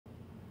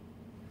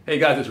Hey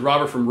guys, it's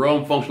Robert from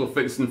Rome Functional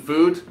Fitness and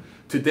Food.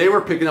 Today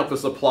we're picking up the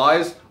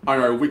supplies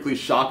on our weekly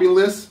shopping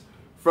list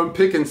from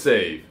Pick and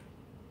Save.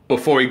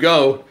 Before we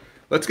go,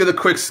 let's get a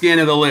quick scan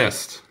of the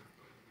list.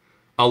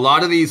 A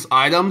lot of these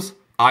items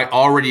I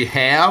already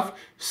have,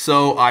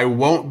 so I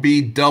won't be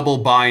double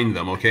buying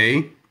them,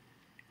 okay?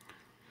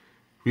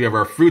 We have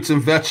our fruits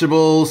and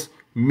vegetables,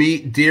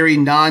 meat, dairy,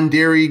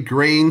 non-dairy,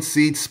 grain,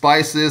 seeds,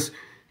 spices,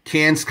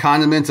 cans,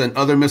 condiments, and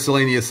other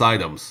miscellaneous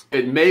items.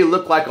 It may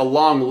look like a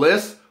long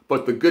list,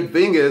 but the good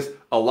thing is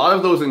a lot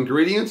of those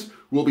ingredients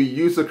will be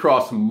used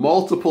across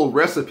multiple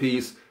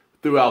recipes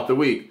throughout the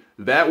week.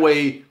 That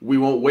way we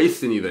won't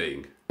waste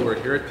anything. We're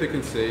here at Pick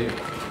and Save,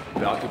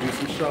 about to do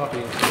some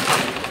shopping.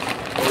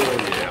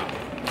 Oh yeah.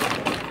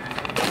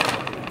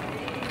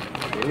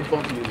 A little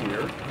bumpy in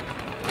here.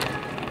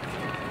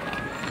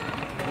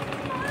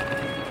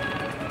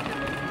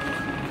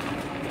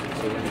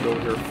 So we're gonna go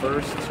here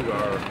first to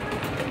our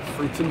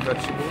fruits and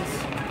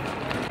vegetables.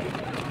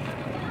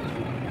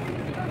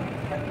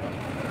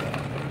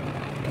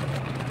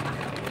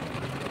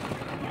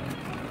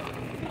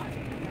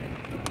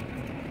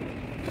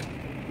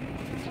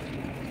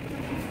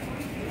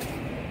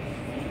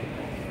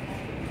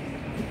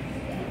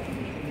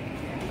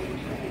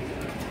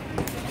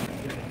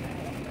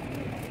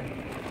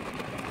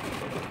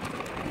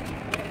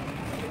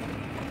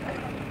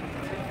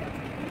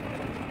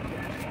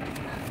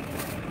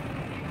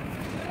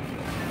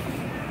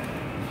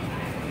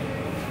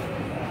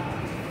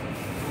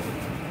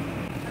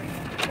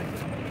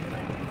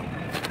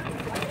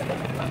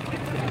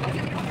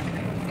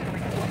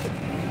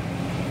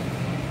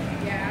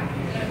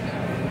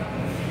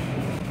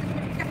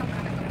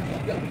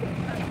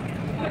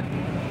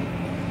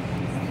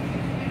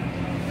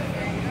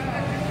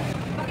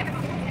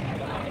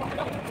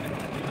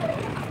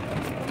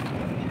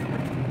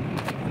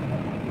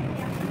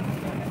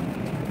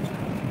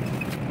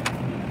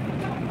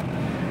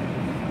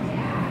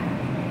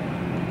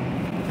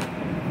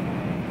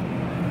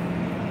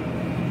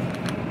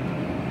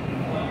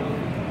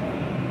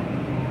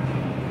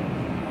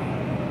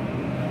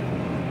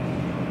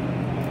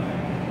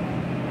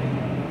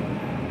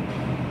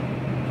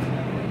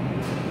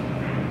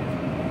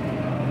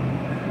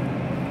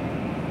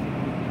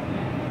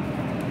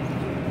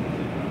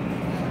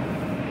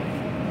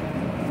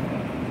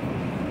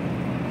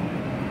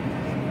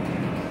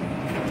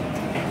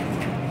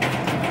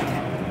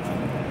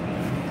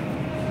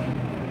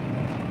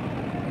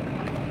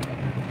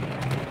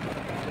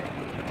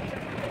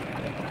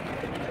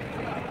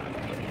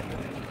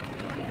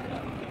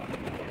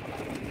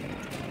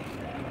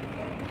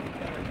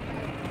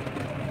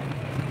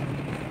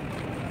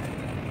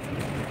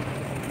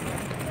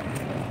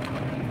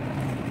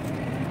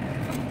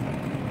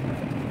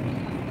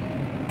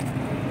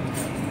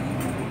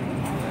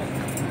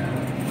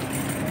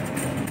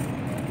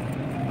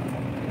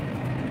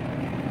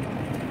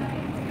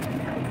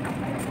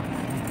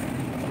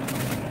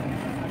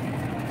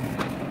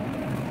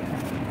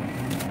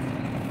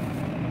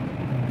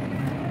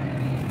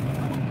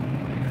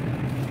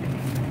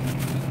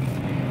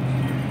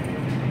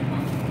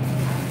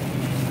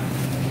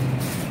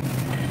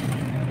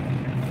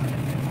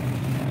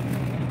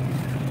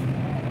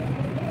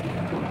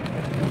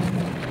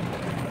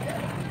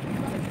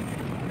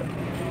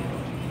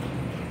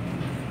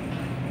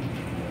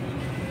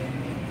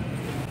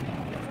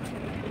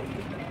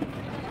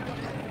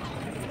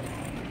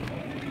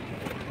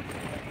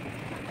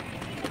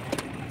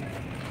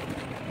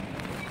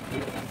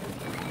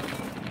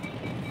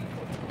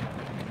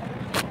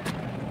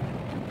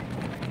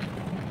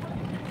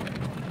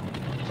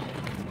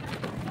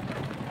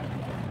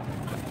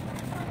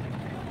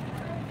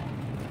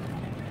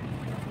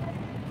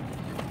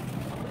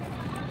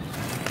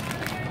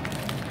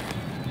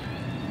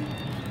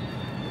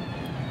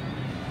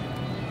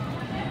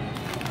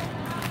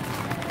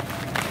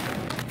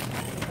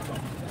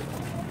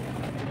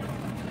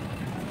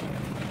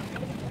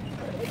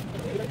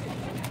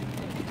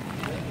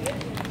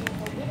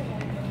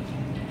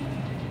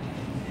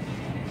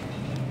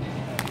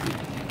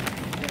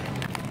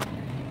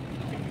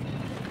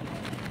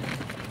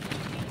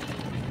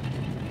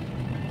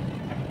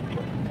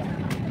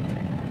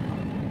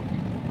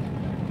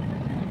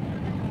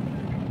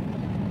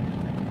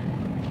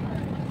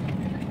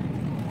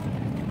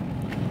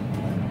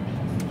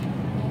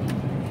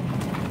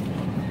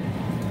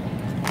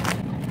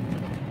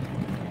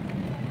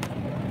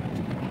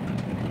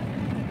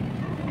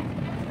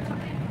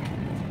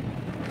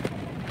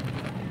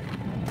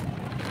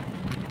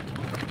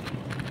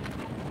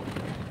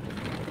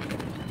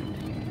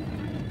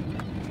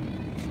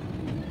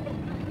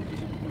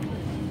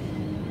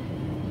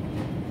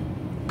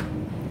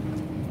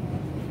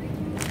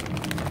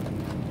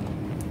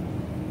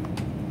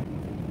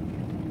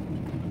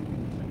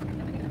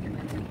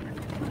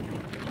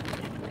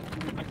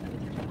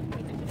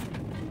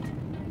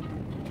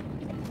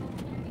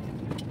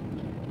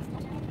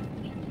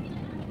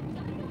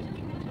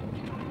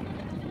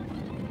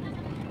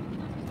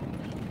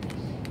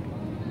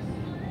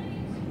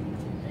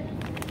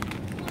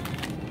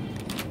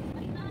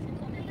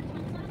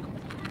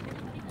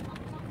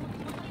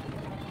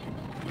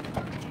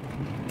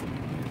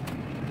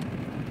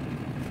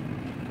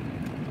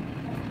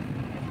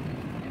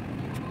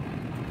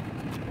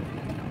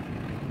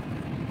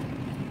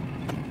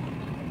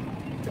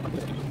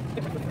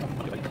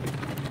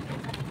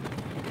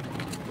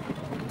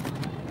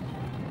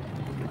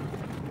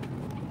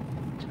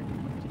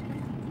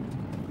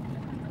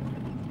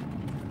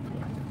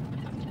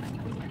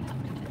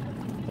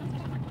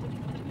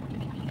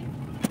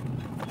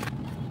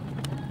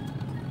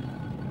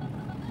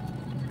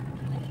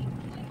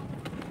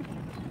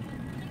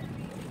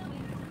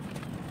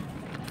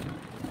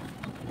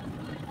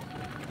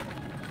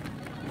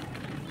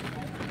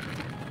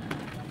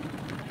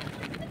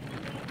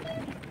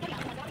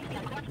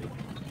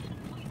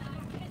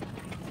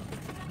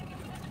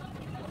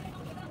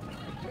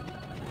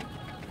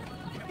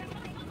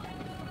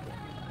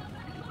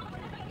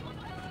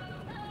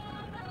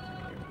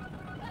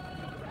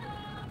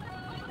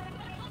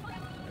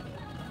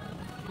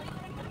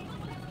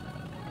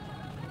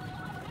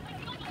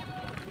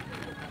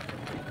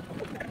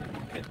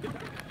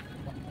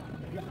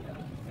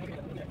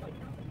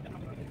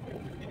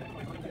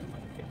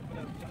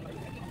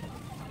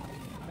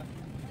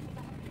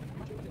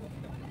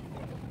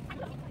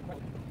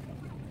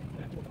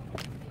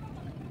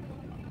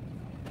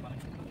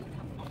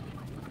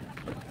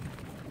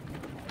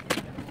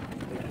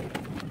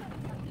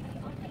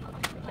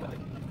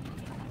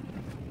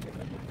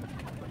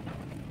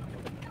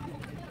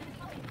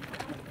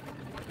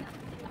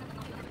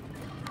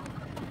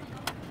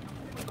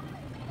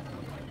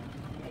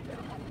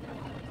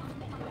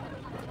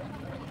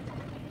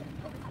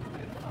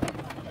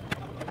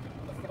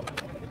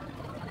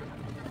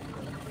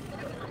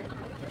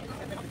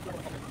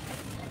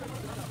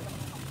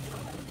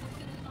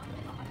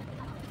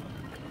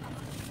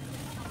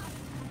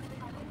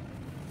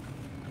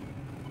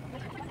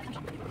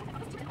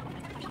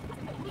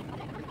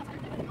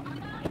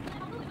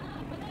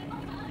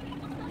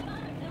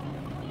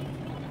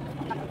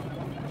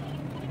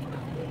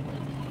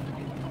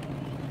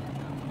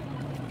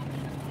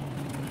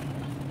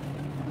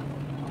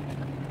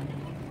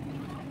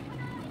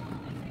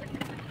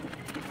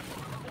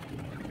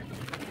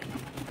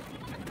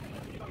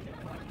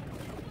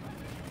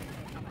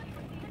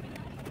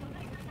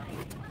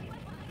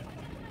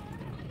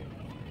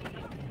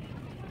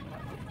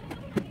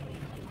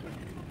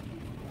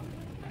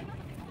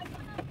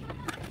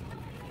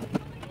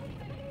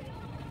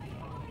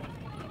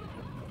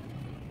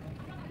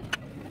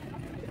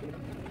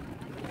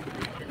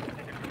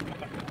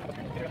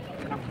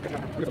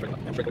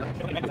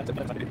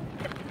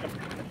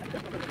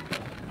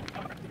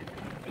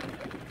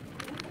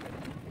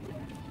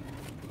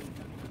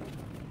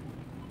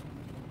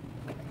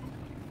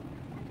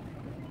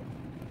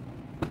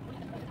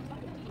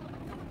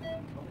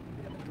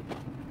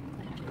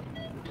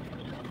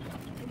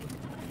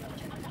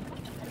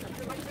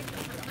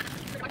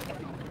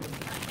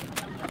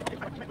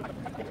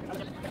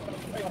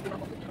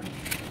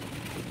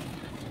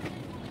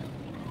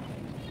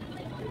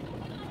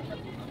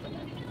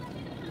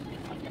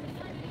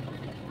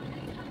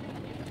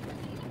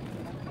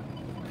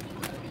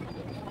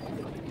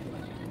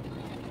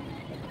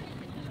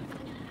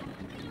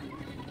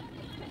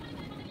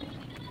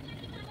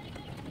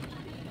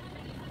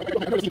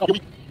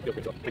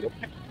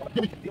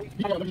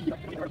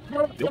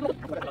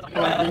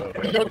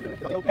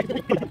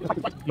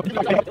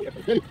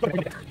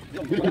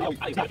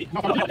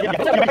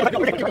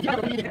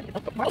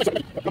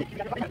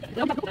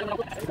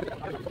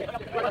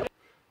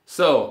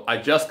 So, I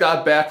just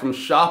got back from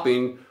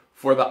shopping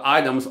for the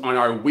items on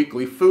our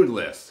weekly food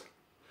list.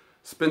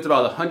 Spent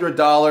about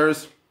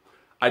 $100.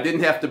 I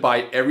didn't have to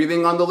buy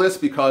everything on the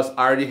list because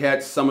I already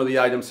had some of the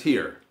items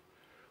here.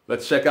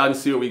 Let's check out and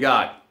see what we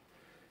got.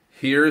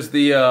 Here's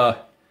the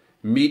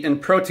meat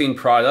and protein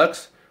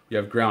products. We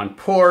have ground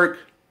pork.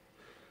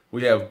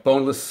 We have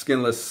boneless,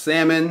 skinless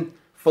salmon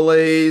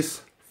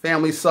fillets,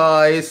 family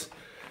size.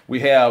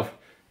 We have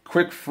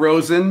quick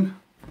frozen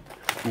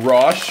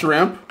raw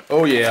shrimp.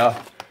 Oh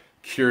yeah.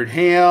 Cured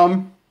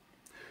ham.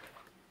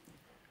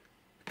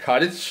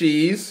 Cottage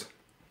cheese.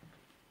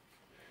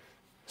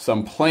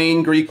 Some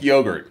plain Greek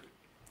yogurt.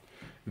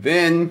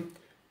 Then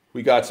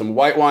we got some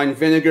white wine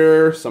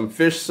vinegar, some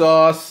fish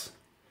sauce,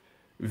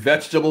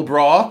 vegetable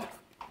broth,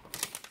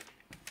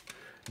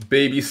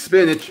 baby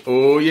spinach,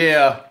 oh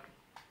yeah,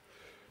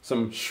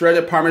 some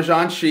shredded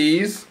Parmesan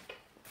cheese.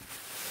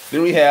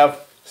 Then we have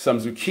some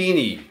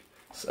zucchini,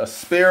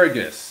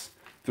 asparagus,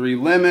 3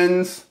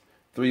 lemons,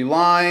 3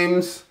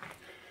 limes,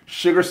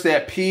 sugar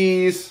snap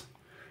peas,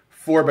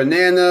 4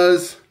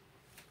 bananas,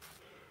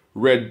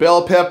 red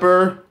bell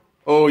pepper,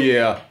 oh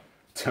yeah,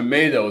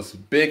 tomatoes,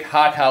 big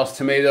hothouse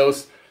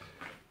tomatoes.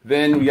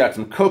 Then we got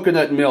some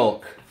coconut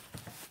milk,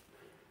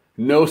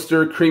 no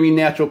stir creamy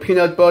natural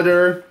peanut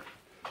butter,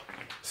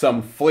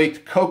 some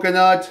flaked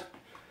coconut,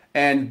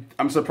 and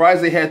I'm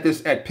surprised they had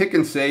this at Pick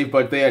and Save,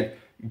 but they had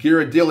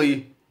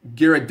Ghirardelli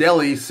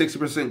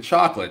 60%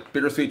 chocolate,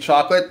 bittersweet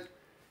chocolate,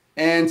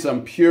 and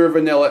some pure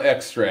vanilla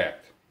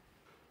extract.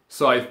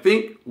 So I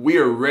think we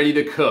are ready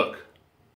to cook.